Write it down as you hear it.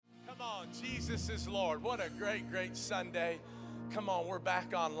Jesus is Lord. What a great, great Sunday. Come on, we're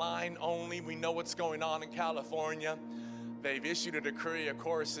back online only. We know what's going on in California. They've issued a decree, of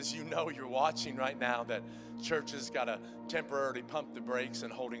course, as you know, you're watching right now, that churches got to temporarily pump the brakes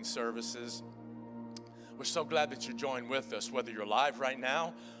and holding services. We're so glad that you're joined with us, whether you're live right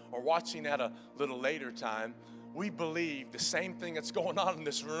now or watching at a little later time. We believe the same thing that's going on in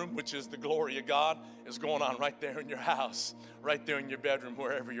this room, which is the glory of God, is going on right there in your house, right there in your bedroom,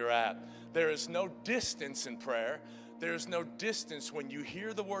 wherever you're at. There is no distance in prayer. There is no distance when you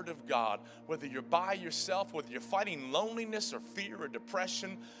hear the word of God, whether you're by yourself, whether you're fighting loneliness or fear or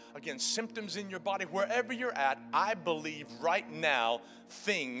depression, against symptoms in your body, wherever you're at, I believe right now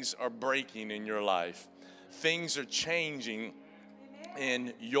things are breaking in your life. Things are changing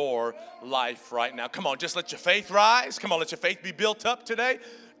in your life right now. Come on, just let your faith rise. Come on, let your faith be built up today.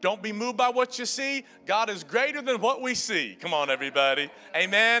 Don't be moved by what you see. God is greater than what we see. Come on, everybody.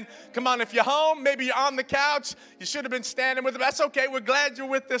 Amen. Come on, if you're home, maybe you're on the couch. You should have been standing with them. That's okay. We're glad you're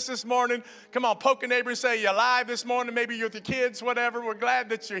with us this morning. Come on, poke a neighbor and say you're live this morning. Maybe you're with your kids, whatever. We're glad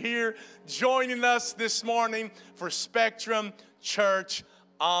that you're here joining us this morning for Spectrum Church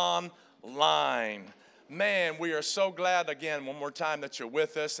Online. Man, we are so glad again one more time that you're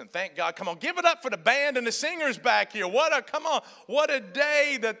with us, and thank God. Come on, give it up for the band and the singers back here. What a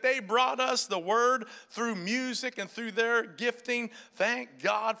day that they brought us the word through music and through their gifting. Thank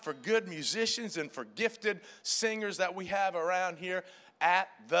God for good musicians and for gifted singers that we have around here at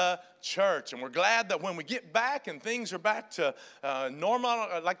the church. And we're glad that when we get back and things are back to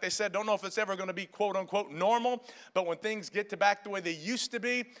normal, like they said, don't know if it's ever going to be quote unquote normal, but when things get to back the way they used to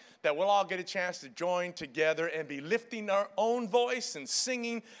be, that we'll all get a chance to join together and be lifting our own voice and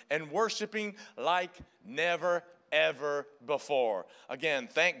singing and worshiping like never ever before. Again,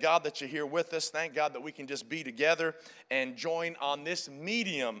 thank God that you're here with us. Thank God that we can just be together and join on this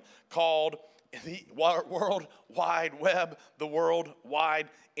medium called the World Wide Web, the World Wide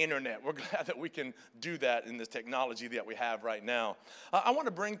Internet. We're glad that we can do that in the technology that we have right now. I want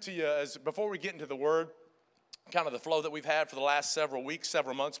to bring to you, before we get into the Word, kind of the flow that we've had for the last several weeks,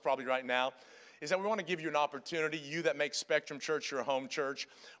 several months probably right now, is that we want to give you an opportunity, you that make Spectrum Church your home church,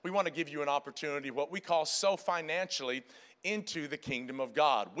 we want to give you an opportunity, what we call sow financially into the kingdom of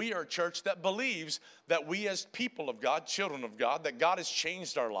God. We are a church that believes that we as people of God, children of God, that God has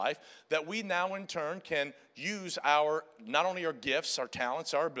changed our life, that we now in turn can use not only our gifts, our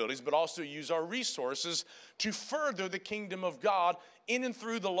talents, our abilities, but also use our resources to further the kingdom of God in and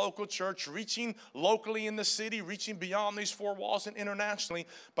through the local church, reaching locally in the city, reaching beyond these four walls and internationally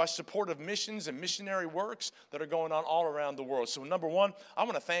by support of missions and missionary works that are going on all around the world. So number one, I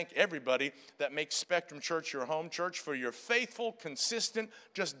want to thank everybody that makes Spectrum Church your home church for your faithful, consistent,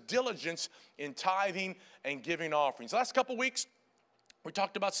 just diligence in tithing and giving offerings. Last couple weeks, we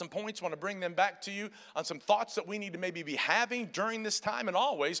talked about some points. I want to bring them back to you on some thoughts that we need to maybe be having during this time and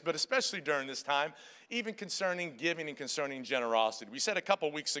always, but especially during this time, even concerning giving and concerning generosity. We said a couple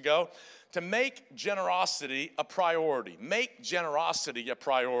weeks ago to make generosity a priority. Make generosity a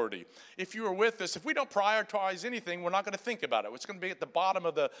priority. If you were with us, if we don't prioritize anything, we're not going to think about it. It's going to be at the bottom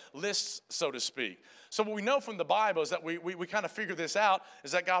of the list, so to speak. So what we know from the Bible is that we kind of figure this out,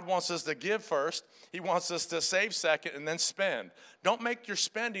 is that God wants us to give first. He wants us to save second and then spend. Don't make your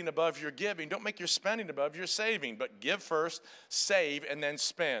spending above your giving. Don't make your spending above your saving, but give first, save, and then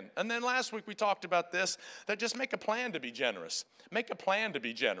spend. And then last week we talked about this, that just make a plan to be generous. Make a plan to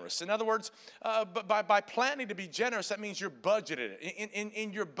be generous. In other words, by planning to be generous, that means you're budgeted.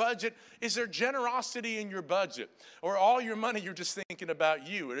 In your budget, is there generosity in your budget? Or all your money you're just thinking about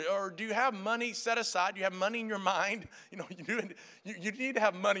you? Or do you have money set aside? Do you have money in your mind? You know, you need to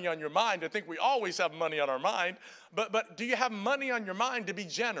have money on your mind. I think we always have money on our mind. But do you have money on your mind to be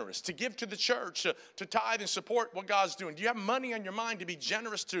generous, to give to the church, to tithe and support what God's doing? Do you have money on your mind to be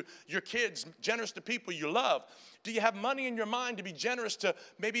generous to your kids, generous to people you love? Do you have money in your mind to be generous to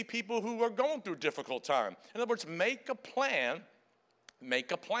maybe people who are going through a difficult time? In other words, make a plan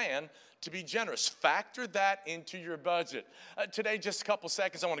to be generous. Factor that into your budget. Today, just a couple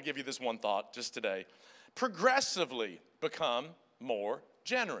seconds, I want to give you this one thought just today. Progressively become more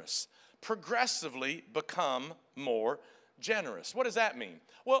generous. Progressively become more generous. What does that mean?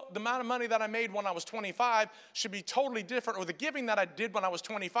 Well, the amount of money that I made when I was 25 should be totally different, or the giving that I did when I was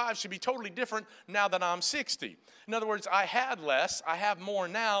 25 should be totally different now that I'm 60. In other words, I had less, I have more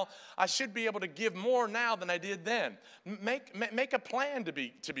now. I should be able to give more now than I did then. Make a plan to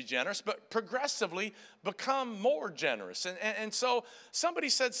be generous, but progressively become more generous. And so somebody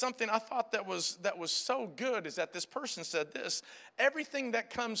said something I thought that was so good, is that this person said this: everything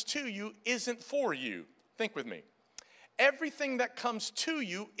that comes to you isn't for you. Think with me. Everything that comes to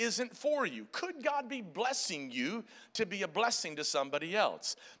you isn't for you. Could God be blessing you to be a blessing to somebody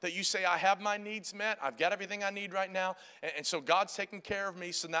else? That you say, I have my needs met, I've got everything I need right now, and so God's taking care of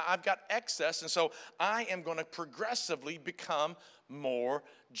me, so now I've got excess, and so I am going to progressively become more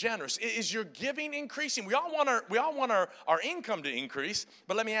generous. Is your giving increasing? We all want our income to increase,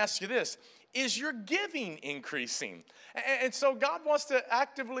 but let me ask you this. Is your giving increasing? And so God wants to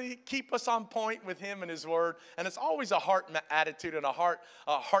actively keep us on point with Him and His Word. And it's always a heart attitude and a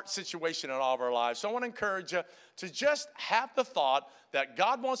heart situation in all of our lives. So I want to encourage you to just have the thought that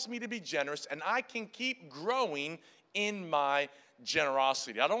God wants me to be generous and I can keep growing in my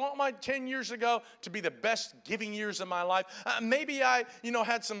generosity. I don't want my 10 years ago to be the best giving years of my life. Maybe I,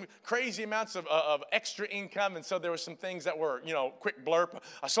 had some crazy amounts of extra income, and so there were some things that were, quick blurb.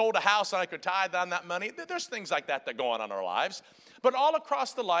 I sold a house and I could tithe on that money. There's things like that go on in our lives. But all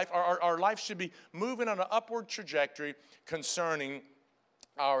across the life, our life should be moving on an upward trajectory concerning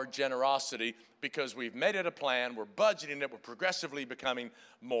our generosity, because we've made it a plan, we're budgeting it, we're progressively becoming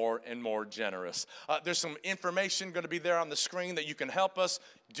more and more generous. There's some information going to be there on the screen that you can help us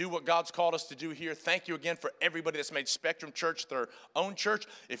do what God's called us to do here. Thank you again for everybody that's made Spectrum Church their own church.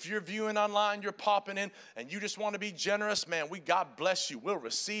 If you're viewing online, you're popping in, and you just want to be generous, man, God bless you. We'll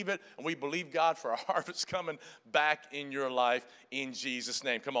receive it, and we believe God for a harvest coming back in your life in Jesus'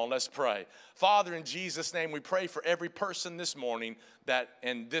 name. Come on, let's pray. Father, in Jesus' name, we pray for every person this morning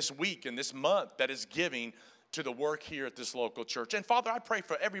and this week and this month that is giving to the work here at this local church. And Father, I pray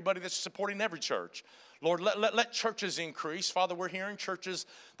for everybody that's supporting every church. Lord, let churches increase. Father, we're hearing churches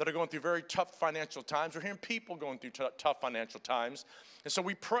that are going through very tough financial times. We're hearing people going through tough financial times. And so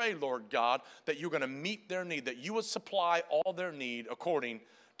we pray, Lord God, that you're going to meet their need, that you would supply all their need according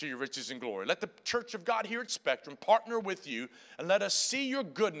to your riches and glory. Let the church of God here at Spectrum partner with you, and let us see your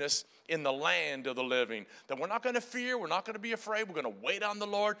goodness in the land of the living. That we're not going to fear, we're not going to be afraid, we're going to wait on the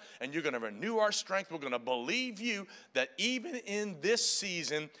Lord, and you're going to renew our strength. We're going to believe you that even in this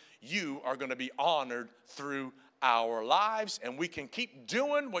season, you are going to be honored through our lives, and we can keep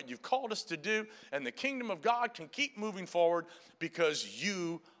doing what you've called us to do, and the kingdom of God can keep moving forward because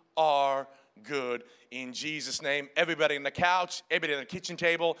you are good. In Jesus' name, everybody on the couch, everybody on the kitchen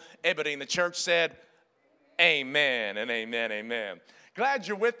table, everybody in the church said, amen and amen, amen. Glad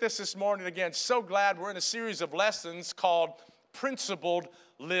you're with us this morning again. So glad we're in a series of lessons called Principled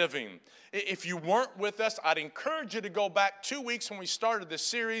Living. If you weren't with us, I'd encourage you to go back 2 weeks when we started this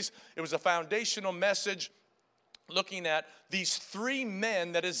series. It was a foundational message looking at these three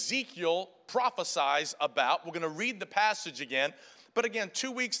men that Ezekiel prophesies about. We're going to read the passage again. But again,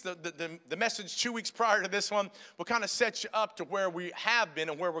 2 weeks, the message 2 weeks prior to this one will kind of set you up to where we have been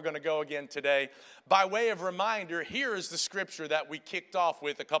and where we're going to go again today. By way of reminder, here is the scripture that we kicked off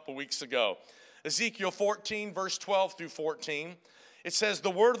with a couple weeks ago. Ezekiel 14, verse 12 through 14. It says,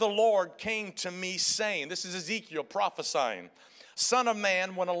 the word of the Lord came to me saying, this is Ezekiel prophesying, Son of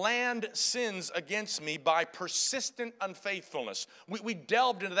man, when a land sins against me by persistent unfaithfulness. We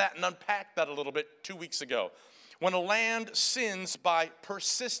delved into that and unpacked that a little bit 2 weeks ago. When a land sins by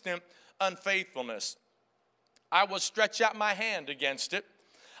persistent unfaithfulness, I will stretch out my hand against it.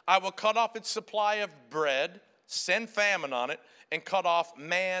 I will cut off its supply of bread, send famine on it, and cut off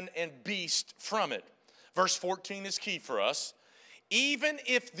man and beast from it. Verse 14 is key for us. Even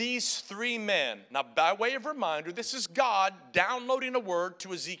if these three men, now by way of reminder, this is God downloading a word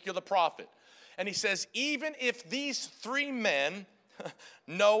to Ezekiel the prophet. And he says, even if these three men,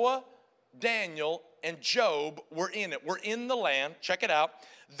 Noah, Daniel, and Job were in it, were in the land, check it out,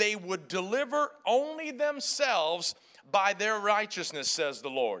 they would deliver only themselves by their righteousness, says the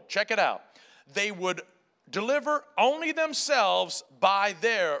Lord. Check it out. They would deliver only themselves by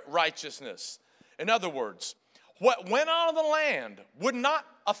their righteousness. In other words, what went on in the land would not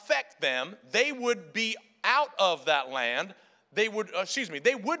affect them. They would be out of that land. They would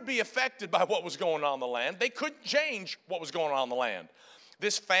be affected by what was going on in the land. They couldn't change what was going on in the land.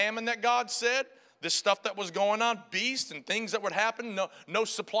 This famine that God said, this stuff that was going on, beasts and things that would happen, no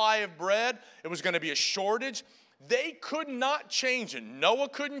supply of bread, it was going to be a shortage. They could not change it. Noah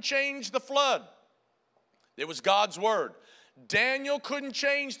couldn't change the flood. It was God's word. Daniel couldn't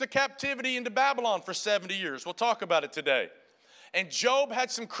change the captivity into Babylon for 70 years. We'll talk about it today. And Job had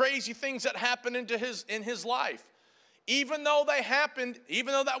some crazy things that happened in his life. Even though they happened,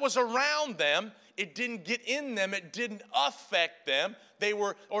 even though that was around them, it didn't get in them. It didn't affect them. They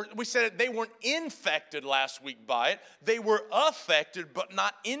weren't infected last week by it. They were affected but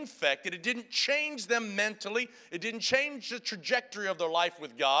not infected. It didn't change them mentally. It didn't change the trajectory of their life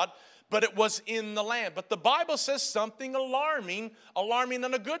with God. but it was in the land. But the Bible says something alarming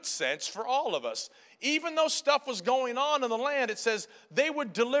in a good sense for all of us. Even though stuff was going on in the land, it says they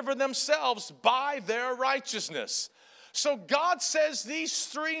would deliver themselves by their righteousness. So God says these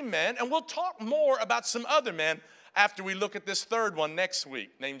three men, and we'll talk more about some other men after we look at this third one next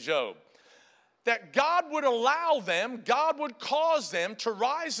week named Job, that God would allow them, God would cause them to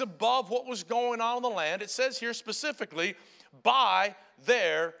rise above what was going on in the land. It says here specifically, by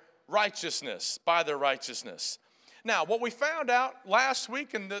their righteousness, by their righteousness. Now, what we found out last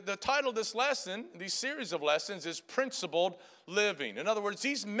week, and the title of this lesson, these series of lessons, is Principled Living. In other words,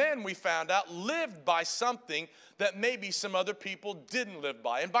 these men, we found out, lived by something that maybe some other people didn't live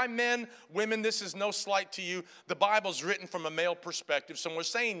by. And by men, women, this is no slight to you. The Bible's written from a male perspective, so when we're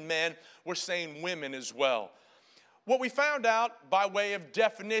saying men, we're saying women as well. What we found out by way of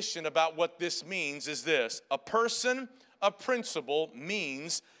definition about what this means is this: a person of principle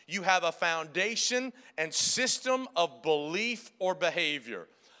means you have a foundation and system of belief or behavior.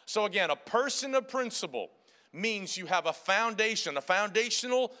 So again, a person of principle means you have a foundation, a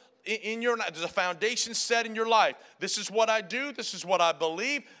foundational in your life. There's a foundation set in your life. This is what I do. This is what I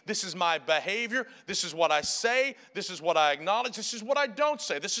believe. This is my behavior. This is what I say. This is what I acknowledge. This is what I don't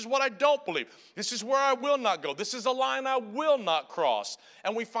say. This is what I don't believe. This is where I will not go. This is a line I will not cross.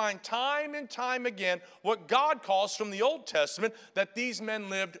 And we find time and time again what God calls from the Old Testament that these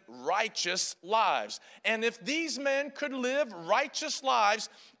men lived righteous lives. And if these men could live righteous lives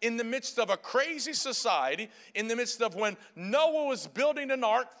in the midst of a crazy society, in the midst of when Noah was building an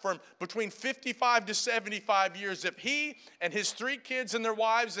ark from between 55 to 75 years, if he and his three kids and their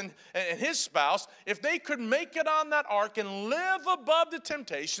wives and his spouse, if they could make it on that ark and live above the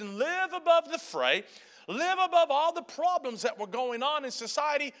temptation, live above the fray, live above all the problems that were going on in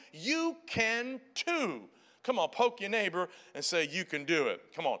society, you can too. Come on, poke your neighbor and say, you can do it.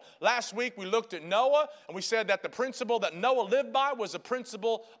 Come on. Last week we looked at Noah, and we said that the principle that Noah lived by was a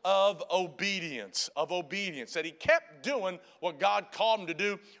principle of obedience, that he kept doing what God called him to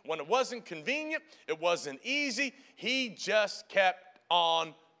do. When it wasn't convenient, it wasn't easy, he just kept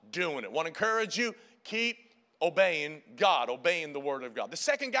on doing it. I want to encourage you, keep obeying God, obeying the word of God. The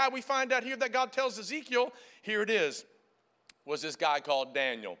second guy we find out here that God tells Ezekiel, here it is, was this guy called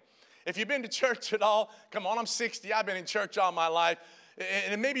Daniel. If you've been to church at all, come on, I'm 60, I've been in church all my life,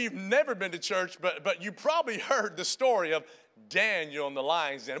 and maybe you've never been to church, but you probably heard the story of Daniel and the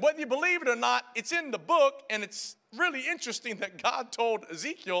lion's den. Whether you believe it or not, it's in the book, and it's really interesting that God told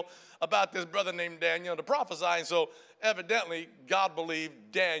Ezekiel about this brother named Daniel to prophesy, and so evidently God believed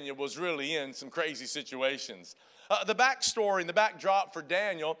Daniel was really in some crazy situations. The backstory and the backdrop for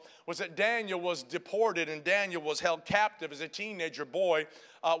Daniel was that Daniel was deported and Daniel was held captive as a teenager boy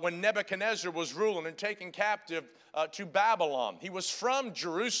when Nebuchadnezzar was ruling and taken captive to Babylon. He was from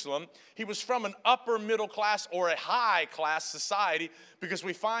Jerusalem. He was from an upper middle class or a high class society, because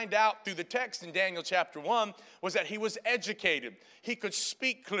we find out through the text in Daniel chapter 1 was that he was educated. He could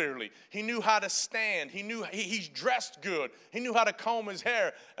speak clearly. He knew how to stand. He knew he's dressed good. He knew how to comb his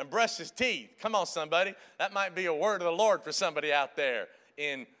hair and brush his teeth. Come on, somebody. That might be a word of the Lord for somebody out there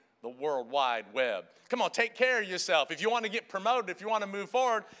in the World Wide Web. Come on, take care of yourself. If you want to get promoted, if you want to move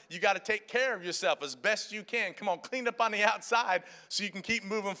forward, you got to take care of yourself as best you can. Come on, clean up on the outside so you can keep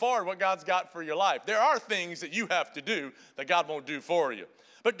moving forward what God's got for your life. There are things that you have to do that God won't do for you.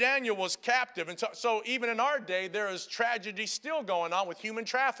 But Daniel was captive, and so even in our day, there is tragedy still going on with human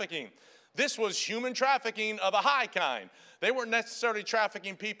trafficking. This was human trafficking of a high kind. They weren't necessarily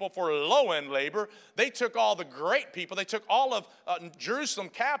trafficking people for low-end labor. They took all the great people. They took all of Jerusalem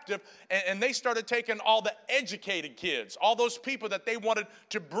captive, and they started taking all the educated kids, all those people that they wanted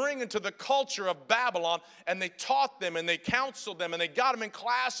to bring into the culture of Babylon, and they taught them, and they counseled them, and they got them in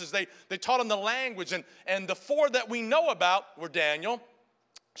classes. They taught them the language, and the four that we know about were Daniel,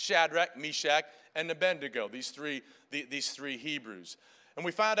 Shadrach, Meshach, and Abednego, these three Hebrews. And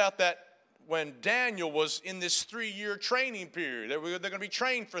we found out that when Daniel was in this 3-year training period, they're going to be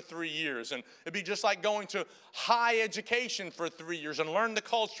trained for 3 years, and it'd be just like going to high education for 3 years and learn the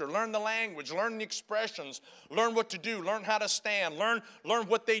culture, learn the language, learn the expressions, learn what to do, learn how to stand, learn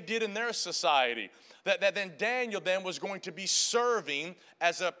what they did in their society. That then Daniel then was going to be serving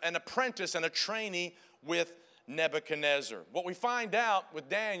as an apprentice and a trainee with Nebuchadnezzar. What we find out with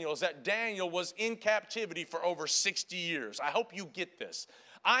Daniel is that Daniel was in captivity for over 60 years. I hope you get this.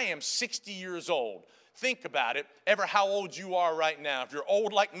 I am 60 years old. Think about it, ever how old you are right now. If you're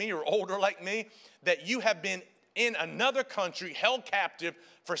old like me or older like me, that you have been in another country held captive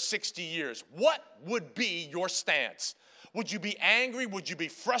for 60 years. What would be your stance? Would you be angry? Would you be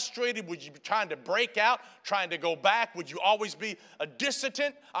frustrated? Would you be trying to break out, trying to go back? Would you always be a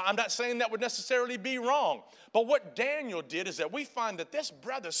dissident? I'm not saying that would necessarily be wrong. But what Daniel did is that we find that this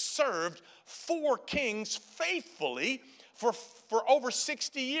brother served 4 kings faithfully for over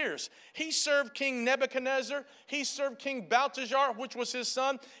 60 years. He served King Nebuchadnezzar. He served King Belteshazzar, which was his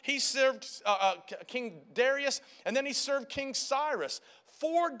son. He served King Darius. And then he served King Cyrus.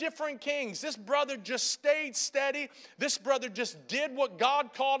 4 different kings. This brother just stayed steady. This brother just did what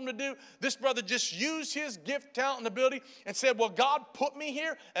God called him to do. This brother just used his gift, talent, and ability and said, well, God put me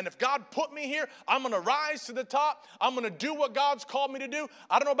here. And if God put me here, I'm going to rise to the top. I'm going to do what God's called me to do.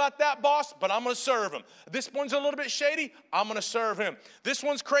 I don't know about that, boss, but I'm going to serve him. This one's a little bit shady. I'm going to serve him. This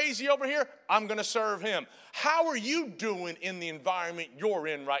one's crazy over here. I'm going to serve him. How are you doing in the environment you're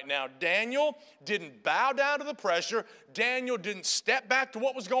in right now? Daniel didn't bow down to the pressure. Daniel didn't step back to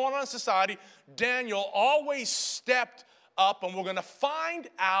what was going on in society. Daniel always stepped up, and we're going to find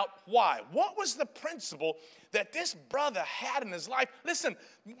out why. What was the principle that this brother had in his life? Listen,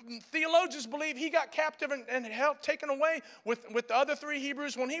 theologians believe he got captive and held, taken away with the other 3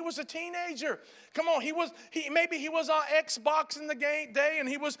 Hebrews when he was a teenager. Come on, maybe he was on Xbox in the day, and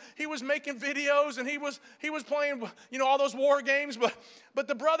he was making videos, and he was playing, all those war games, but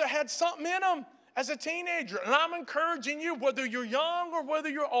the brother had something in him as a teenager. And I'm encouraging you, whether you're young or whether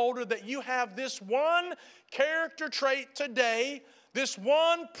you're older, that you have this one character trait today, this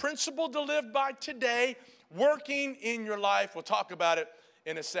one principle to live by today, working in your life. We'll talk about it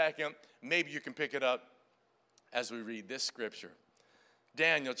in a second. Maybe you can pick it up as we read this scripture.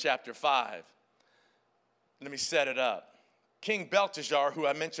 Daniel chapter 5. Let me set it up. King Belteshazzar, who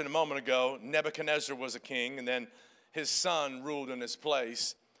I mentioned a moment ago, Nebuchadnezzar was a king, and then his son ruled in his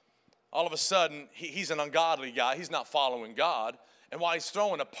place. All of a sudden, he's an ungodly guy. He's not following God. And while he's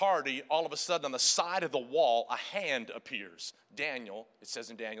throwing a party, all of a sudden on the side of the wall, a hand appears. Daniel, it says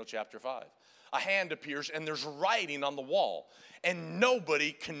in Daniel chapter 5. A hand appears, and there's writing on the wall. And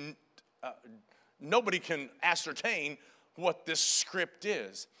nobody can ascertain what this script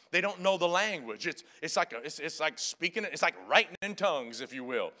is. They don't know the language. It's like speaking, it's like writing in tongues, if you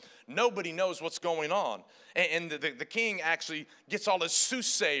will. Nobody knows what's going on. And the king actually gets all his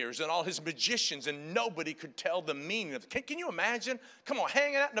soothsayers and all his magicians, and nobody could tell the meaning of it. Can you imagine? Come on,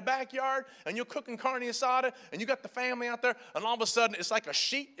 hanging out in the backyard, and you're cooking carne asada, and you got the family out there, and all of a sudden, it's like a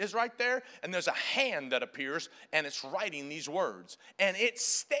sheet is right there, and there's a hand that appears, and it's writing these words. And it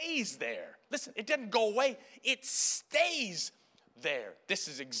stays there. Listen, it doesn't go away. It stays there. This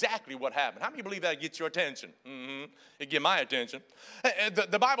is exactly what happened. How many believe that gets your attention? It get my attention.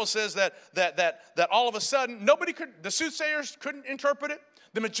 The Bible says that all of a sudden, the soothsayers couldn't interpret it.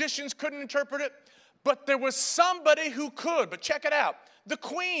 The magicians couldn't interpret it. But there was somebody who could. But check it out. The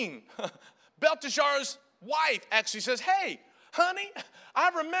queen, Belteshazzar's wife, actually says, hey, honey, I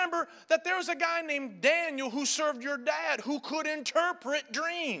remember that there was a guy named Daniel who served your dad who could interpret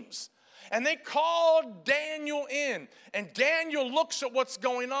dreams. And they called Daniel in. And Daniel looks at what's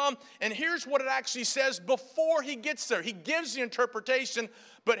going on. And here's what it actually says before he gets there. He gives the interpretation.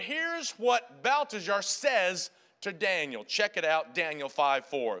 But here's what Belteshazzar says to Daniel. Check it out, Daniel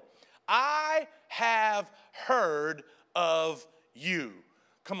 5:4. I have heard of you.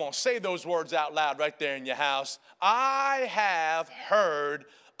 Come on, say those words out loud right there in your house. I have heard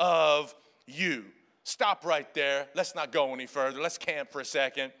of you. Stop right there. Let's not go any further. Let's camp for a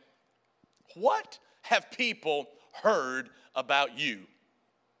second. What have people heard about you?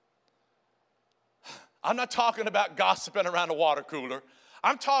 I'm not talking about gossiping around a water cooler.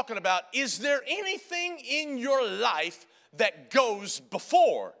 I'm talking about, is there anything in your life that goes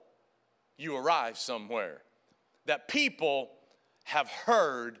before you arrive somewhere that people have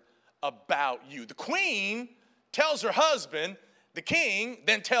heard about you? The queen tells her husband, the king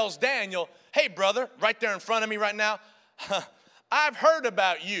then tells Daniel, hey brother, right there in front of me right now, I've heard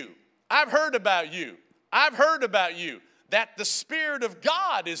about you. I've heard about you. I've heard about you, that the Spirit of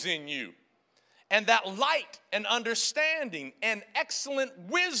God is in you, and that light and understanding and excellent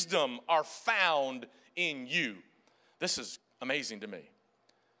wisdom are found in you. This is amazing to me.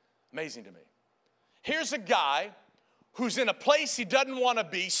 Amazing to me. Here's a guy who's in a place he doesn't want to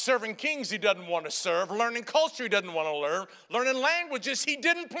be, serving kings he doesn't want to serve, learning culture he doesn't want to learn, learning languages he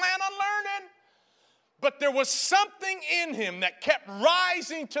didn't plan on learning. But there was something in him that kept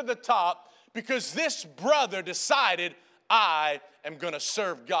rising to the top because this brother decided, I am going to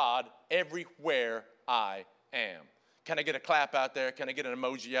serve God everywhere I am. Can I get a clap out there? Can I get an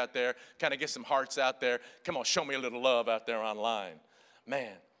emoji out there? Can I get some hearts out there? Come on, show me a little love out there online.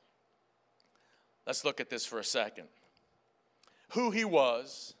 Man, let's look at this for a second. Who he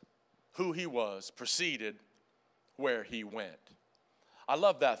was preceded where he went. I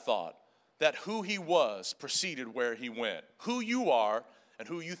love that thought, that who he was preceded where he went. Who you are and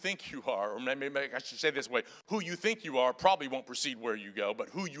who you think you are, or maybe I should say this way, who you think you are probably won't precede where you go, but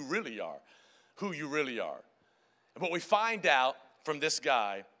who you really are, who you really are. And what we find out from this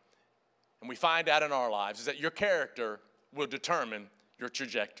guy, and we find out in our lives, is that your character will determine your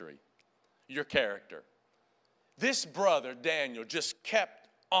trajectory, your character. This brother, Daniel, just kept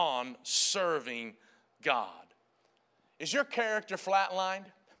on serving God. Is your character flatlined?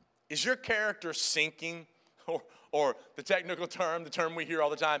 Is your character sinking? Or the technical term, the term we hear all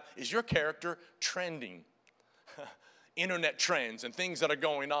the time, is your character trending? Internet trends and things that are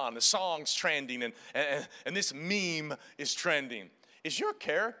going on, the song's trending, and this meme is trending. Is your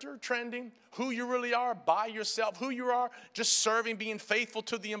character trending? Who you really are by yourself, who you are, just serving, being faithful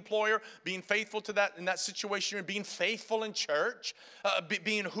to the employer, being faithful to that in that situation, being faithful in church,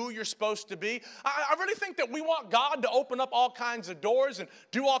 being who you're supposed to be. I really think that we want God to open up all kinds of doors and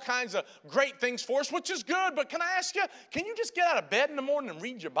do all kinds of great things for us, which is good. But can I ask you, can you just get out of bed in the morning and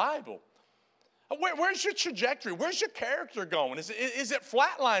read your Bible? Where's your trajectory? Where's your character going? Is it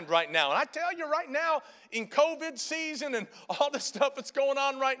flatlined right now? And I tell you right now, in COVID season and all the stuff that's going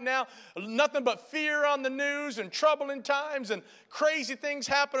on right now, nothing but fear on the news and troubling times and crazy things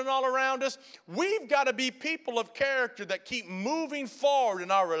happening all around us. We've got to be people of character that keep moving forward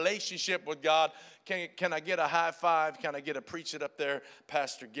in our relationship with God. Can I get a high five? Can I get a preach it up there,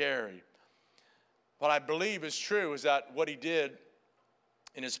 Pastor Gary? What I believe is true is that what he did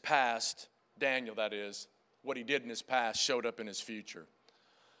in his past, Daniel, that is, what he did in his past showed up in his future.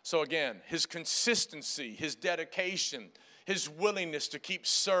 So again, his consistency, his dedication, his willingness to keep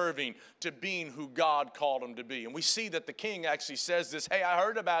serving, to being who God called him to be. And we see that the king actually says this, hey, I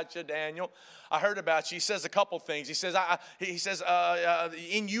heard about you, Daniel. I heard about you. He says a couple things. He says,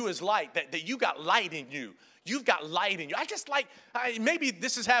 in you is light, that you got light in you. You've got light in you. Maybe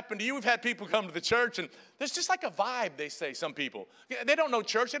this has happened to you. We've had people come to the church, and there's just like a vibe, they say, some people. They don't know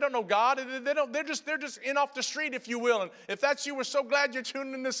church. They don't know God. They're just in off the street, if you will. And if that's you, we're so glad you're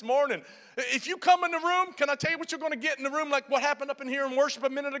tuning in this morning. If you come in the room, can I tell you what you're going to get in the room, like what happened up in here in worship a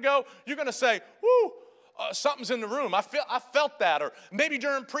minute ago? You're going to say, whoo. Something's in the room. I felt that. Or maybe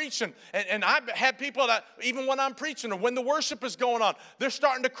during preaching, and I've had people that even when I'm preaching or when the worship is going on, they're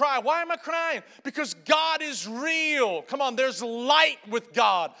starting to cry. Why am I crying? Because God is real. Come on, there's light with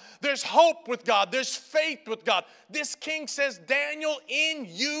God. There's hope with God. There's faith with God. This king says, Daniel, in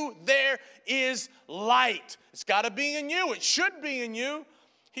you there is light. It's got to be in you. It should be in you.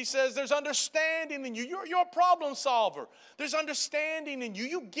 He says there's understanding in you. You're a problem solver. There's understanding in you.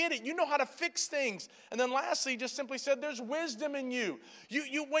 You get it. You know how to fix things. And then lastly, he just simply said there's wisdom in you.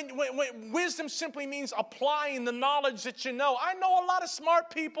 When wisdom simply means applying the knowledge that you know. I know a lot of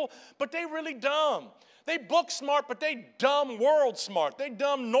smart people, but they really dumb. They book smart, but they dumb world smart. They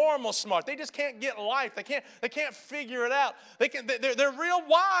dumb normal smart. They just can't get life. They can't figure it out. They're real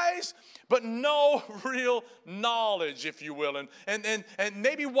wise, but no real knowledge, if you will. And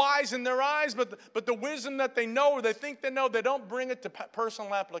maybe wise in their eyes, but the wisdom that they know or they think they know, they don't bring it to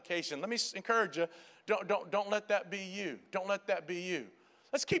personal application. Let me encourage you, don't let that be you. Don't let that be you.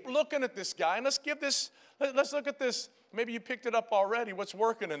 Let's keep looking at this guy, and let's look at this. Maybe you picked it up already, what's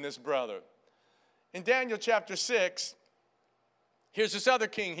working in this brother. In Daniel chapter 6, here's this other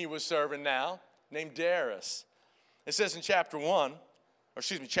king he was serving now, named Darius. It says in chapter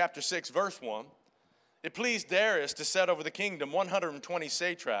 6, verse 1, it pleased Darius to set over the kingdom 120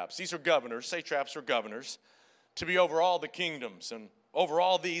 satraps. These are governors, satraps are governors, to be over all the kingdoms. And over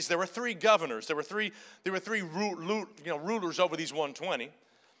all these, there were 3 governors. There were three rulers over these 120,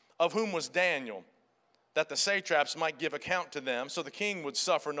 of whom was Daniel, that the satraps might give account to them, so the king would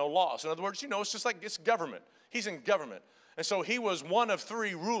suffer no loss. In other words, it's just like it's government. He's in government. And so he was one of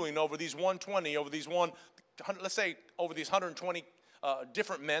 3 ruling over these 120, over these 120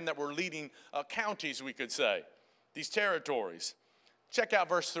 different men that were leading counties, we could say, these territories. Check out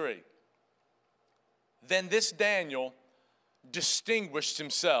verse 3. Then this Daniel distinguished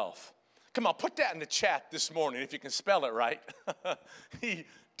himself. Come on, put that in the chat this morning if you can spell it right. He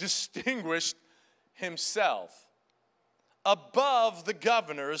distinguished himself above the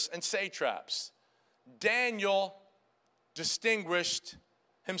governors and satraps. Daniel distinguished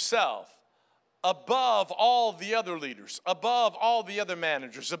himself above all the other leaders, above all the other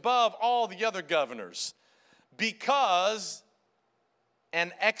managers, above all the other governors, because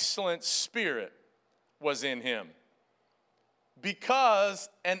an excellent spirit was in him. Because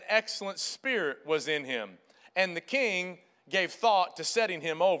an excellent spirit was in him. And the king gave thought to setting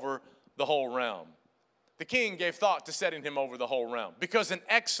him over the whole realm. The king gave thought to setting him over the whole realm because an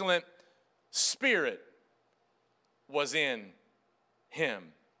excellent spirit was in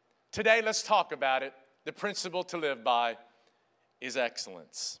him. Today, let's talk about it. The principle to live by is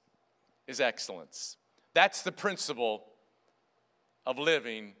excellence. That's the principle of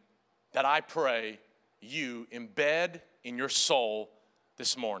living that I pray you embed in your soul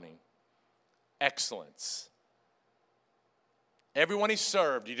this morning. Excellence. Everyone he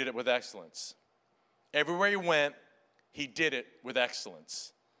served, he did it with excellence. Everywhere he went, he did it with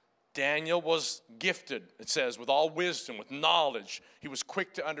excellence. Daniel was gifted, it says, with all wisdom, with knowledge. He was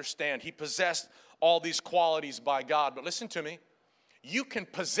quick to understand. He possessed all these qualities by God. But listen to me. You can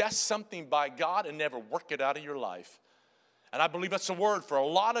possess something by God and never work it out of your life. And I believe that's a word for a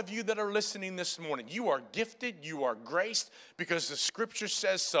lot of you that are listening this morning. You are gifted, you are graced because the scripture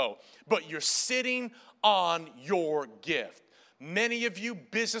says so. But you're sitting on your gift. Many of you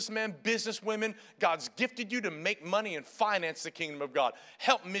businessmen, businesswomen, God's gifted you to make money and finance the kingdom of God.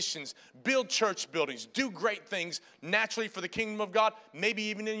 Help missions, build church buildings, do great things naturally for the kingdom of God, maybe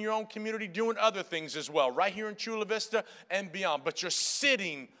even in your own community doing other things as well, right here in Chula Vista and beyond. But you're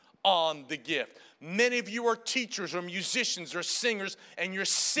sitting on the gift. Many of you are teachers or musicians or singers, and you're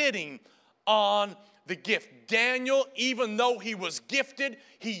sitting on the gift. Daniel, even though he was gifted,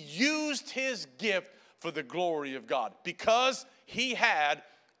 he used his gift for the glory of God because he had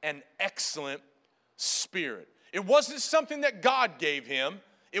an excellent spirit. It wasn't something that God gave him.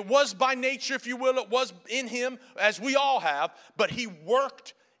 It was by nature, if you will. It was in him, as we all have, but he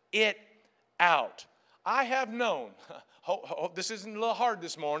worked it out. I have known, hope this isn't a little hard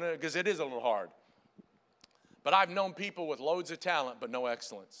this morning because it is a little hard, but I've known people with loads of talent but no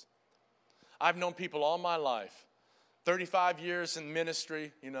excellence. I've known people all my life, 35 years in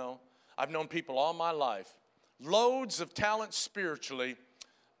ministry, I've known people all my life, loads of talent spiritually,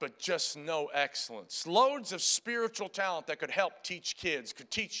 but just no excellence. Loads of spiritual talent that could help teach kids,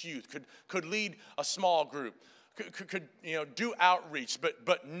 could teach youth, could lead a small group, could do outreach,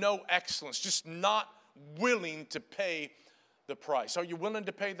 but no excellence, just not willing to pay the price. Are you willing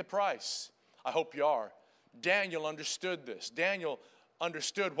to pay the price? I hope you are. Daniel understood this. Daniel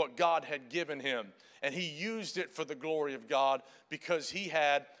understood what God had given him, and he used it for the glory of God because he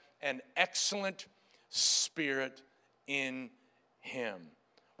had an excellent spirit in him.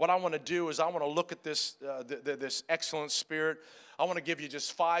 What I want to do is I want to look at this excellent spirit. I want to give you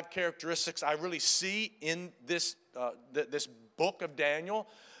just 5 characteristics I really see in this book of Daniel.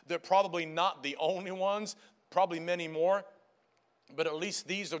 They're probably not the only ones, probably many more, but at least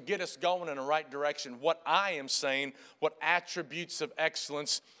these will get us going in the right direction. What I am saying, what attributes of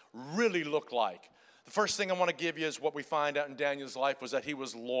excellence really look like. The first thing I want to give you is what we find out in Daniel's life was that he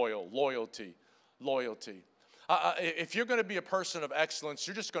was loyal. Loyalty. If you're going to be a person of excellence,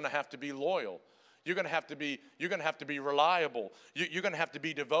 you're just going to have to be loyal. You're going to have to be reliable. You're going to have to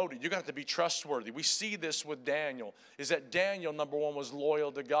be devoted. You're going to have to be trustworthy. We see this with Daniel, is that Daniel, number one, was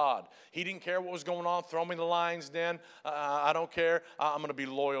loyal to God. He didn't care what was going on. Throw me in the lion's den. I don't care. I'm going to be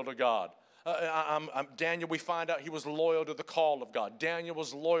loyal to God. Daniel, we find out he was loyal to the call of God. Daniel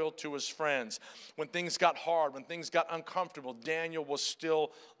was loyal to his friends. When things got hard, when things got uncomfortable, Daniel was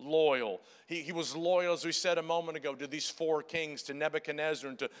still loyal. He was loyal, as we said a moment ago, to these 4 kings, to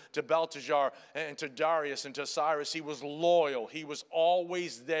Nebuchadnezzar and to Belteshazzar and to Darius and to Cyrus. He was loyal. He was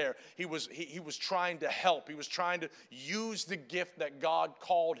always there. He was trying to help. He was trying to use the gift that God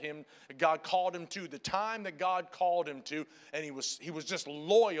called him to, the time that God called him to, and he was just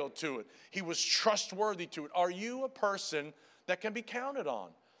loyal to it. He was trustworthy to it. Are you a person that can be counted on?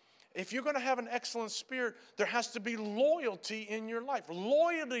 If you're going to have an excellent spirit, there has to be loyalty in your life.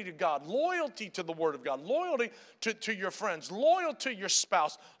 Loyalty to God, loyalty to the Word of God, loyalty to your friends, loyal to your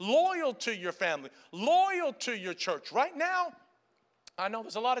spouse, loyal to your family, loyal to your church. Right now, I know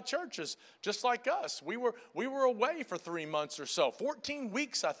there's a lot of churches just like us. We were away for 3 months or so. 14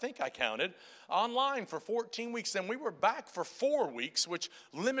 weeks, I think I counted, online for 14 weeks. Then we were back for 4 weeks, which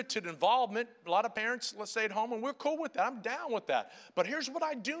limited involvement. A lot of parents, let's stay at home, and we're cool with that. I'm down with that. But here's what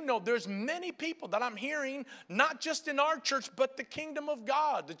I do know. There's many people that I'm hearing, not just in our church, but the kingdom of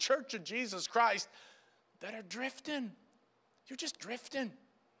God, the church of Jesus Christ, that are drifting. You're just drifting.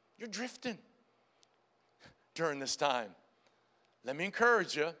 You're drifting during this time. Let me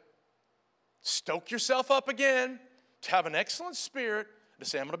encourage you, stoke yourself up again to have an excellent spirit, to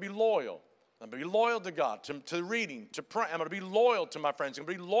say, I'm going to be loyal. I'm going to be loyal to God, to reading, to praying. I'm going to be loyal to my friends. I'm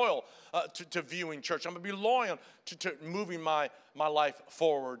going to be loyal to viewing church. I'm going to be loyal to moving my life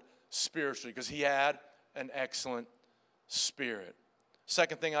forward spiritually because he had an excellent spirit.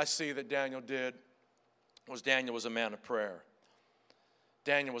 Second thing I see that Daniel did was Daniel was a man of prayer.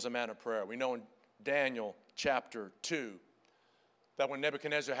 Daniel was a man of prayer. We know in Daniel chapter 2, that when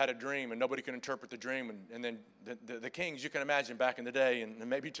Nebuchadnezzar had a dream and nobody could interpret the dream, and then the kings, you can imagine back in the day, and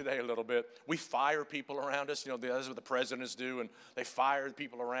maybe today a little bit, we fire people around us. You know, that's what the presidents do, and they fire the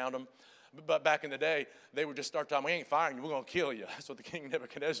people around them. But back in the day, they would just start talking, we ain't firing you, we're going to kill you. That's what the king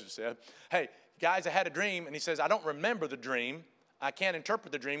Nebuchadnezzar said. Hey, guys, I had a dream, and he says, I don't remember the dream. I can't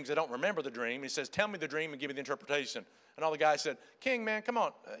interpret the dream because I don't remember the dream. He says, tell me the dream and give me the interpretation. And all the guys said, King, man, come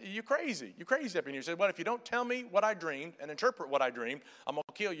on, you crazy. You crazy up in here. He said, well, if you don't tell me what I dreamed and interpret what I dreamed, I'm going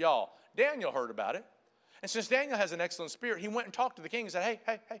to kill y'all. Daniel heard about it. And since Daniel has an excellent spirit, he went and talked to the king and said,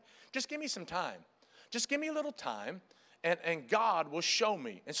 hey, just give me some time. Just give me a little time, and God will show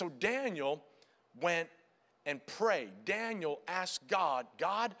me. And so Daniel went and prayed. Daniel asked God,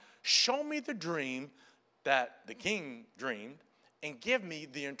 God, show me the dream that the king dreamed and give me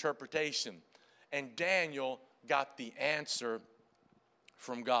the interpretation. And Daniel got the answer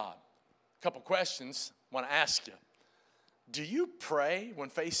from God. A couple questions I want to ask you. Do you pray when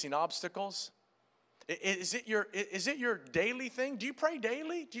facing obstacles? Is it your daily thing? Do you pray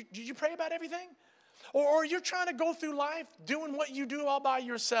daily? Do you pray about everything? Or you're trying to go through life doing what you do all by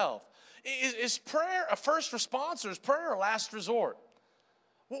yourself? Is prayer a first response, or is prayer a last resort?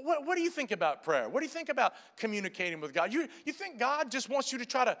 What do you think about prayer? What do you think about communicating with God? You think God just wants you to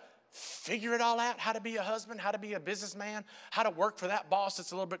try to figure it all out? How to be a husband, how to be a businessman, how to work for that boss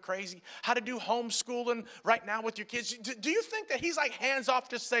that's a little bit crazy, how to do homeschooling right now with your kids. Do you think that he's like hands off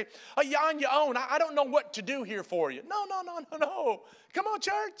to say, oh, you're on your own. I don't know what to do here for you. No. Come on,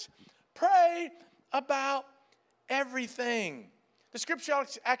 church. Pray about everything. The scripture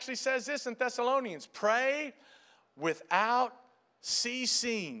actually says this in Thessalonians, pray without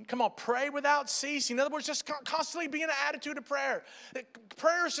ceasing. Come on, pray without ceasing. In other words, just constantly be in an attitude of prayer.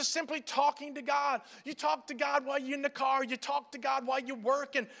 Prayer is just simply talking to God. You talk to God while you're in the car. You talk to God while you're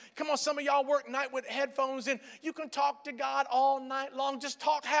working. Come on, some of y'all work night with headphones in. You can talk to God all night long. Just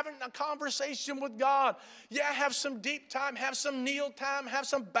talk, having a conversation with God. Yeah, have some deep time, have some kneel time, have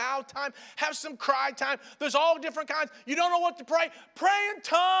some bow time, have some cry time. There's all different kinds. You don't know what to pray? Pray in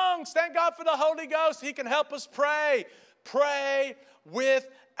tongues. Thank God for the Holy Ghost. He can help us pray. Pray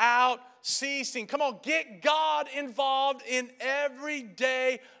without ceasing. Come on, get God involved in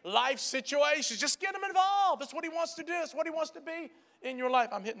everyday life situations. Just get him involved. That's what he wants to do. That's what he wants to be in your life.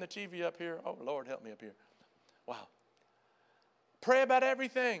 I'm hitting the TV up here. Oh, Lord, help me up here. Wow. Pray about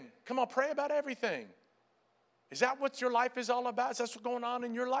everything. Come on, pray about everything. Is that what your life is all about? Is that what's going on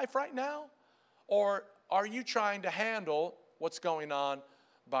in your life right now? Or are you trying to handle what's going on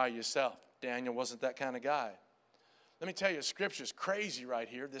by yourself? Daniel wasn't that kind of guy. Let me tell you, Scripture is crazy right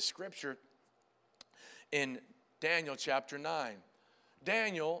here. This Scripture in Daniel chapter 9.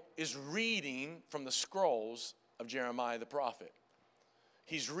 Daniel is reading from the scrolls of Jeremiah the prophet.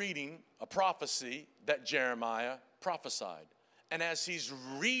 He's reading a prophecy that Jeremiah prophesied. And as he's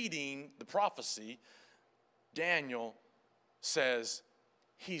reading the prophecy, Daniel says,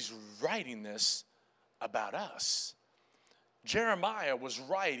 he's writing this about us. Jeremiah was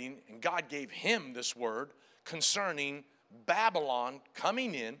writing, and God gave him this word concerning Babylon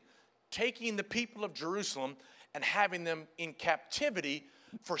coming in, taking the people of Jerusalem and having them in captivity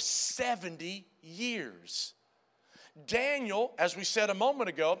for 70 years. Daniel, as we said a moment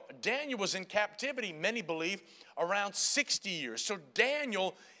ago, Daniel was in captivity, many believe, around 60 years. So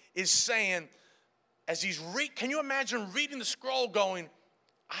Daniel is saying, as he's can you imagine reading the scroll going,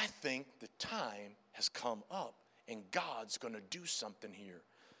 I think the time has come up and God's going to do something here.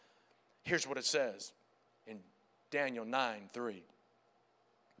 Here's what it says. In Daniel 9:3,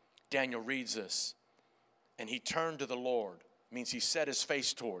 Daniel reads this, and he turned to the Lord. Means he set his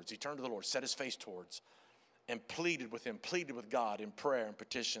face towards. He turned to the Lord, set his face towards, and pleaded with God in prayer and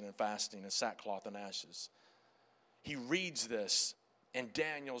petition and fasting and sackcloth and ashes. He reads this, and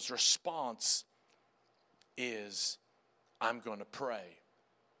Daniel's response is, I'm going to pray.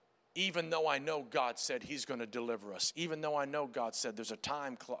 Even though I know God said he's going to deliver us, even though I know God said there's a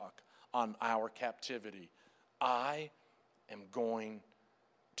time clock on our captivity, I am going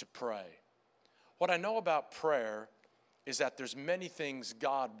to pray. What I know about prayer is that there's many things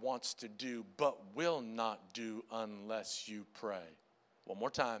God wants to do but will not do unless you pray. One more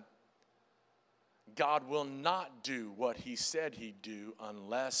time. God will not do what he said he'd do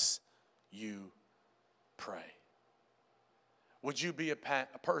unless you pray. Would you be a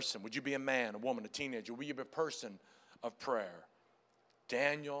person? Would you be a man, a woman, a teenager? Would you be a person of prayer?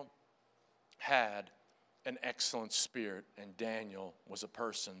 Daniel had an excellent spirit, and Daniel was a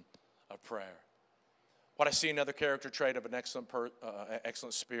person of prayer. What I see another character trait of an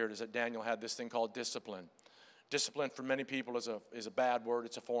excellent spirit is that Daniel had this thing called discipline. Discipline for many people is a bad word.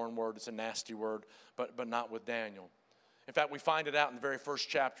 It's a foreign word. It's a nasty word, but not with Daniel. In fact, we find it out in the very first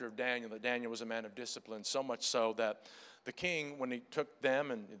chapter of Daniel that Daniel was a man of discipline, so much so that the king, when he took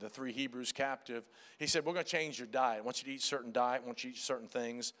them and the 3 Hebrews captive, he said, we're going to change your diet. I want you to eat certain diet. I want you to eat certain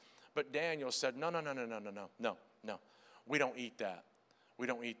things. But Daniel said, no. We don't eat that. We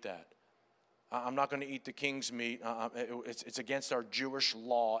don't eat that. I'm not going to eat the king's meat. It's against our Jewish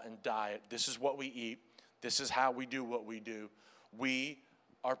law and diet. This is what we eat. This is how we do what we do. We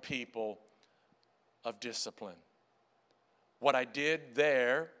are people of discipline. What I did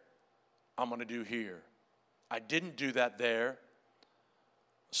there, I'm going to do here. I didn't do that there,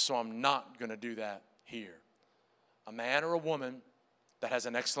 so I'm not going to do that here. A man or a woman that has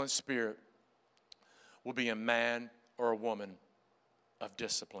an excellent spirit will be a man or a woman of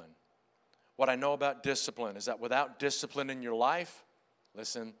discipline. What I know about discipline is that without discipline in your life,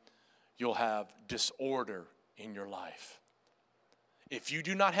 listen, you'll have disorder in your life. If you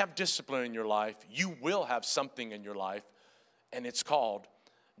do not have discipline in your life, you will have something in your life, and it's called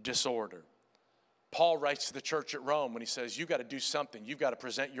disorder. Paul writes to the church at Rome when he says, you've got to do something. You've got to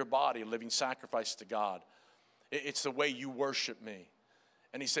present your body a living sacrifice to God. It's the way you worship me.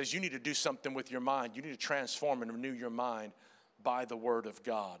 And he says, you need to do something with your mind. You need to transform and renew your mind by the word of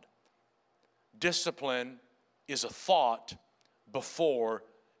God. Discipline is a thought before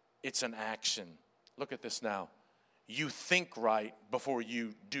it's an action. Look at this now. You think right before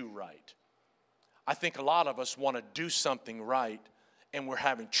you do right. I think a lot of us want to do something right, and we're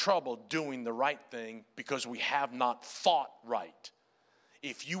having trouble doing the right thing because we have not thought right.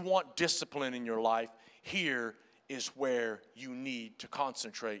 If you want discipline in your life, here is where you need to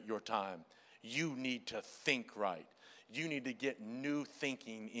concentrate your time. You need to think right. You need to get new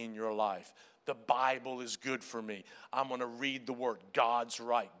thinking in your life. The Bible is good for me. I'm going to read the word. God's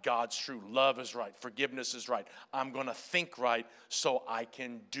right. God's true. Love is right. Forgiveness is right. I'm going to think right so I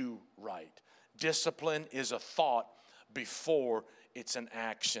can do right. Discipline is a thought before it's an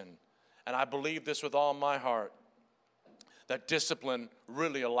action. And I believe this with all my heart, that discipline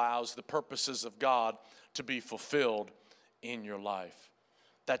really allows the purposes of God to be fulfilled in your life.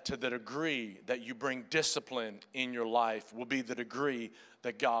 That to the degree that you bring discipline in your life will be the degree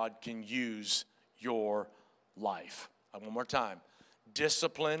that God can use your life. One more time.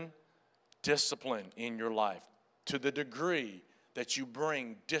 Discipline in your life. To the degree that you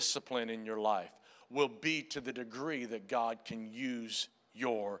bring discipline in your life will be to the degree that God can use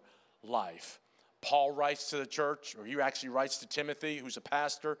your life. Paul writes to the church, or he actually writes to Timothy, who's a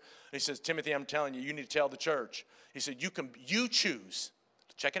pastor. He says, Timothy, I'm telling you, you need to tell the church. He said, you choose.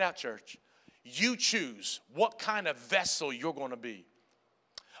 Check it out, church. You choose what kind of vessel you're going to be.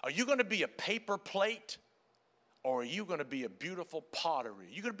 Are you going to be a paper plate, or are you going to be a beautiful pottery?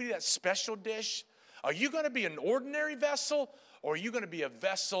 Are you going to be that special dish? Are you going to be an ordinary vessel, or are you going to be a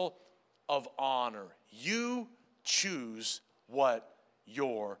vessel of honor? You choose what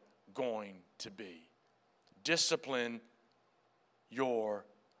you're going to be. Discipline your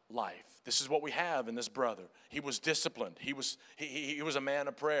life. This is what we have in this brother. He was disciplined. He was a man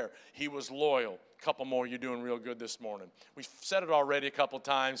of prayer. He was loyal. A couple more, you're doing real good this morning. We've said it already a couple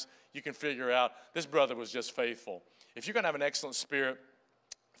times. You can figure out this brother was just faithful. If you're going to have an excellent spirit,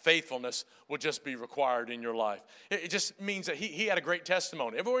 faithfulness will just be required in your life. It just means that he had a great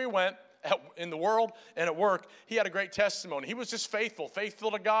testimony. Everywhere he went, in the world and at work, he had a great testimony. He was just faithful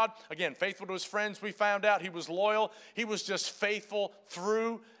to God. Again, faithful to his friends. We found out he was loyal. He was just faithful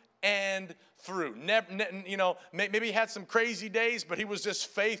through and through. Maybe he had some crazy days, but he was just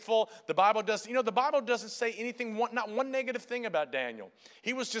faithful. The Bible doesn't say anything, not one negative thing about Daniel.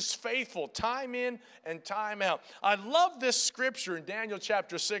 He was just faithful, time in and time out. I love this scripture in Daniel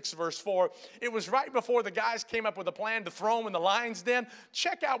chapter 6, verse 4. It was right before the guys came up with a plan to throw him in the lion's den.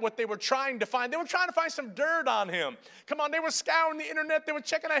 Check out what they were trying to find. They were trying to find some dirt on him. Come on, they were scouring the internet. They were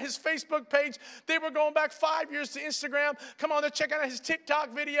checking out his Facebook page. They were going back 5 years to Instagram. Come on, they're checking out his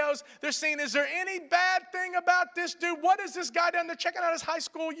TikTok videos. They're seeing, is there any bad thing about this dude? What has this guy done? They're checking out his high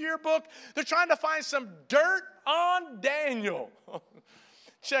school yearbook. They're trying to find some dirt on Daniel.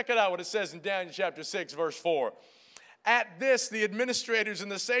 Check it out what it says in Daniel chapter 6, verse 4. At this, the administrators and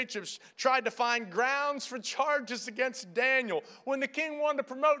the satraps tried to find grounds for charges against Daniel. When the king wanted to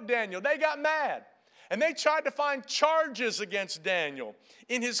promote Daniel, they got mad. And they tried to find charges against Daniel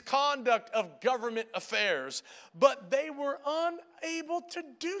in his conduct of government affairs, but they were unable to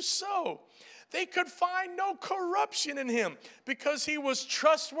do so. They could find no corruption in him because he was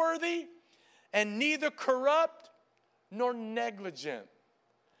trustworthy and neither corrupt nor negligent.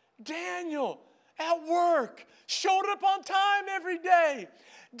 Daniel, at work, showed up on time every day.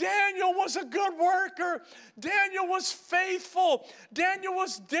 Daniel was a good worker. Daniel was faithful. Daniel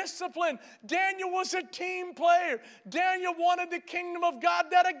was disciplined. Daniel was a team player. Daniel wanted the kingdom of God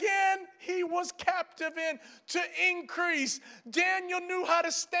that again he was captive in to increase. Daniel knew how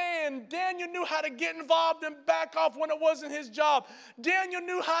to stand. Daniel knew how to get involved and back off when it wasn't his job. Daniel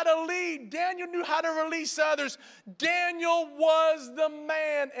knew how to lead. Daniel knew how to release others. Daniel was the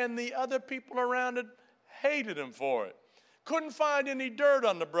man, and the other people around it hated him for it. Couldn't find any dirt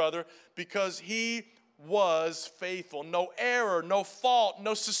on the brother because he was faithful. No error, no fault,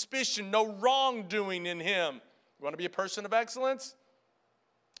 no suspicion, no wrongdoing in him. You want to be a person of excellence?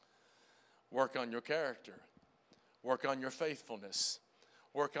 Work on your character. Work on your faithfulness.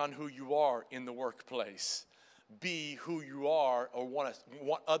 Work on who you are in the workplace. Be who you are or want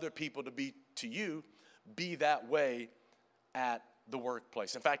other people to be to you. Be that way at the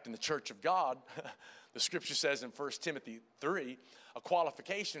workplace. In fact, in the church of God, the scripture says in 1 Timothy 3, a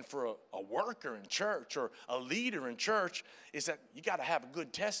qualification for a worker in church or a leader in church is that you got to have a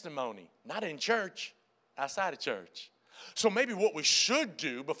good testimony. Not in church, outside of church. So maybe what we should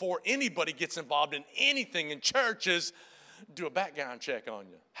do before anybody gets involved in anything in church is do a background check on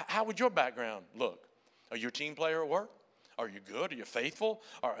you. How would your background look? Are you a team player at work? Are you good? Are you faithful?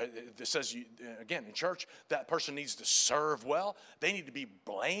 Or it says, again, in church, that person needs to serve well. They need to be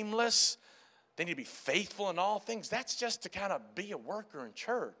blameless. They need to be faithful in all things. That's just to kind of be a worker in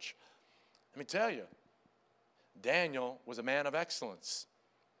church. Let me tell you, Daniel was a man of excellence.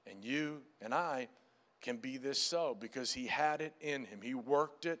 And you and I can be this so because he had it in him. He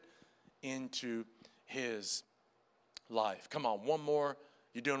worked it into his life. Come on, one more.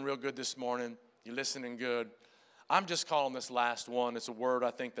 You're doing real good this morning. You're listening good. I'm just calling this last one. It's a word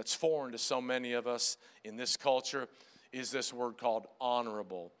I think that's foreign to so many of us in this culture, is this word called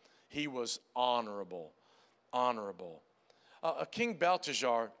honorable. He was honorable. Honorable. King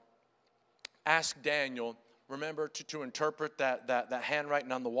Belteshazzar asked Daniel, remember, to interpret that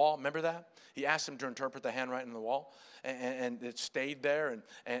handwriting on the wall. Remember that? He asked him to interpret the handwriting on the wall. And it stayed there.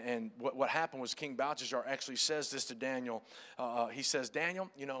 And what happened was King Belteshazzar actually says this to Daniel. He says,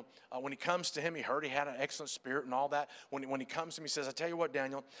 Daniel, when he comes to him, he heard he had an excellent spirit and all that. When he comes to him, he says, I tell you what,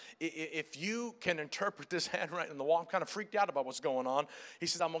 Daniel, if you can interpret this handwriting on the wall, I'm kind of freaked out about what's going on. He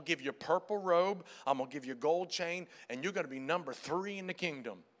says, I'm going to give you a purple robe. I'm going to give you a gold chain. And you're going to be number 3 in the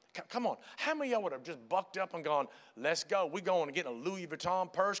kingdom. Come on. How many of y'all would have just bucked up and gone, let's go. We're going to get a Louis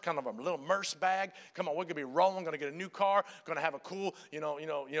Vuitton purse, kind of a little Merce bag. Come on, we're going to be rolling, going to get a new car, going to have a cool,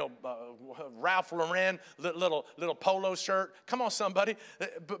 Ralph Lauren little polo shirt. Come on, somebody.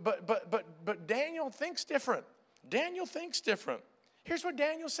 But Daniel thinks different. Daniel thinks different. Here's what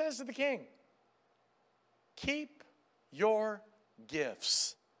Daniel says to the king. Keep your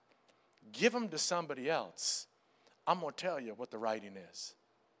gifts. Give them to somebody else. I'm going to tell you what the writing is.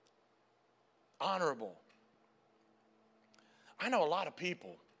 Honorable. I know a lot of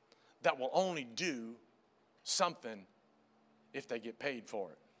people that will only do something if they get paid for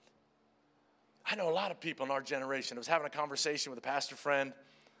it. I know a lot of people in our generation. I was having a conversation with a pastor friend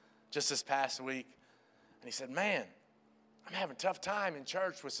just this past week, and he said, man, I'm having a tough time in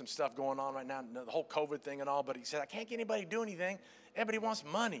church with some stuff going on right now, the whole COVID thing and all, but he said, I can't get anybody to do anything. Everybody wants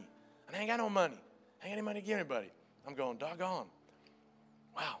money, and I ain't got no money. I ain't got any money to give anybody. I'm going, doggone.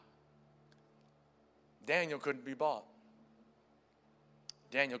 Wow. Daniel couldn't be bought.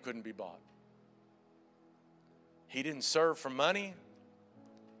 Daniel couldn't be bought. He didn't serve for money.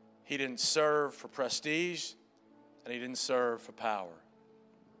 He didn't serve for prestige. And he didn't serve for power.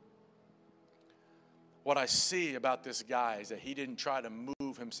 What I see about this guy is that he didn't try to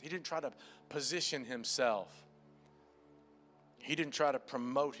move himself. He didn't try to position himself. He didn't try to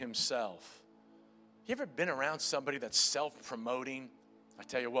promote himself. You ever been around somebody that's self-promoting? I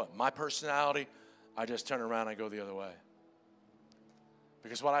tell you what, my personality, I just turn around and I go the other way.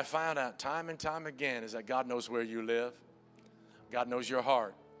 Because what I found out time and time again is that God knows where you live. God knows your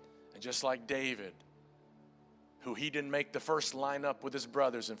heart. And just like David, who he didn't make the first lineup with his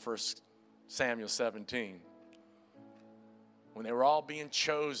brothers in 1 Samuel 17. When they were all being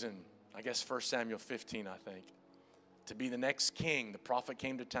chosen, I guess 1 Samuel 15, I think, to be the next king, the prophet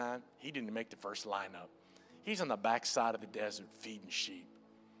came to town. He didn't make the first lineup. He's on the backside of the desert feeding sheep.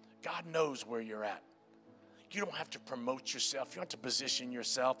 God knows where you're at. You don't have to promote yourself. You don't have to position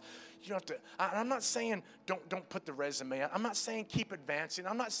yourself. You don't have to. I'm not saying don't put the resume out. I'm not saying keep advancing.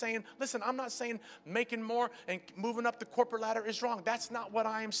 I'm not saying, listen, I'm not saying making more and moving up the corporate ladder is wrong. That's not what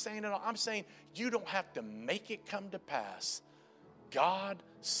I am saying at all. I'm saying you don't have to make it come to pass. God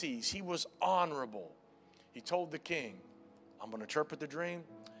sees. He was honorable. He told the king, I'm going to interpret the dream.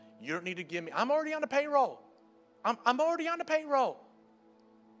 You don't need to give me. I'm already on the payroll. I'm already on the payroll.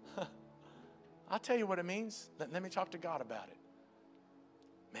 I'll tell you what it means. Let me talk to God about it.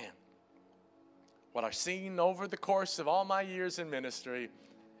 Man, what I've seen over the course of all my years in ministry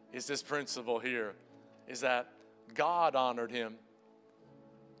is this principle here, is that God honored him,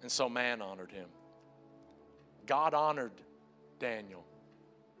 and so man honored him. God honored Daniel,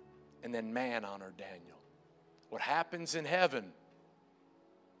 and then man honored Daniel. What happens in heaven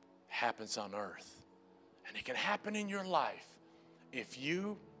happens on earth. And it can happen in your life if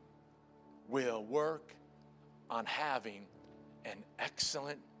you will work on having an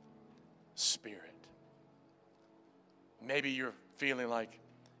excellent spirit. Maybe you're feeling like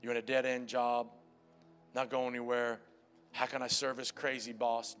you're in a dead-end job, not going anywhere. How can I serve this crazy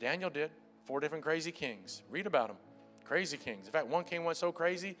boss? Daniel did. 4 different crazy kings. Read about them. Crazy kings. In fact, one king went so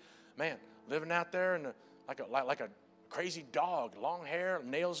crazy, man, living out there in like a crazy dog, long hair,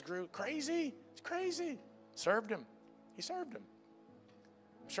 nails grew. Crazy. It's crazy. Served him. He served him.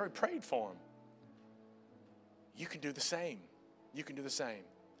 I'm sure he prayed for him. You can do the same. You can do the same.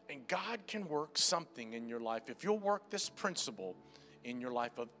 And God can work something in your life if you'll work this principle in your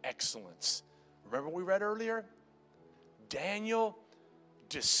life of excellence. Remember what we read earlier? Daniel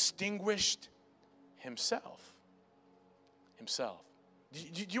distinguished himself.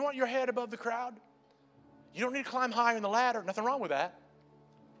 Do you want your head above the crowd? You don't need to climb higher in the ladder. Nothing wrong with that.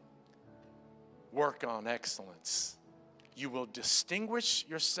 Work on excellence. You will distinguish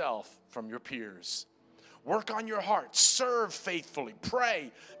yourself from your peers. Work on your heart. Serve faithfully.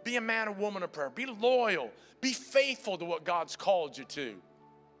 Pray. Be a man or woman of prayer. Be loyal. Be faithful to what God's called you to.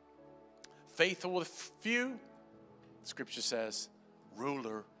 Faithful with few, Scripture says,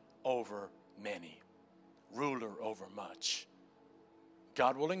 ruler over many. Ruler over much.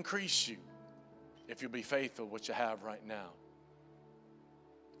 God will increase you if you'll be faithful what you have right now.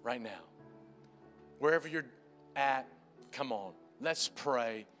 Right now. Wherever you're at, come on. Let's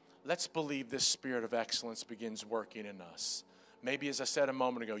pray. Let's believe this spirit of excellence begins working in us. Maybe, as I said a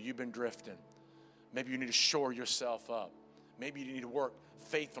moment ago, you've been drifting. Maybe you need to shore yourself up. Maybe you need to work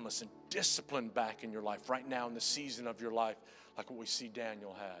faithfulness and discipline back in your life right now in the season of your life, like what we see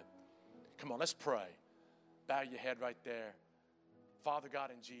Daniel had. Come on, let's pray. Bow your head right there. Father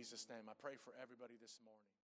God, in Jesus' name, I pray for everybody this morning.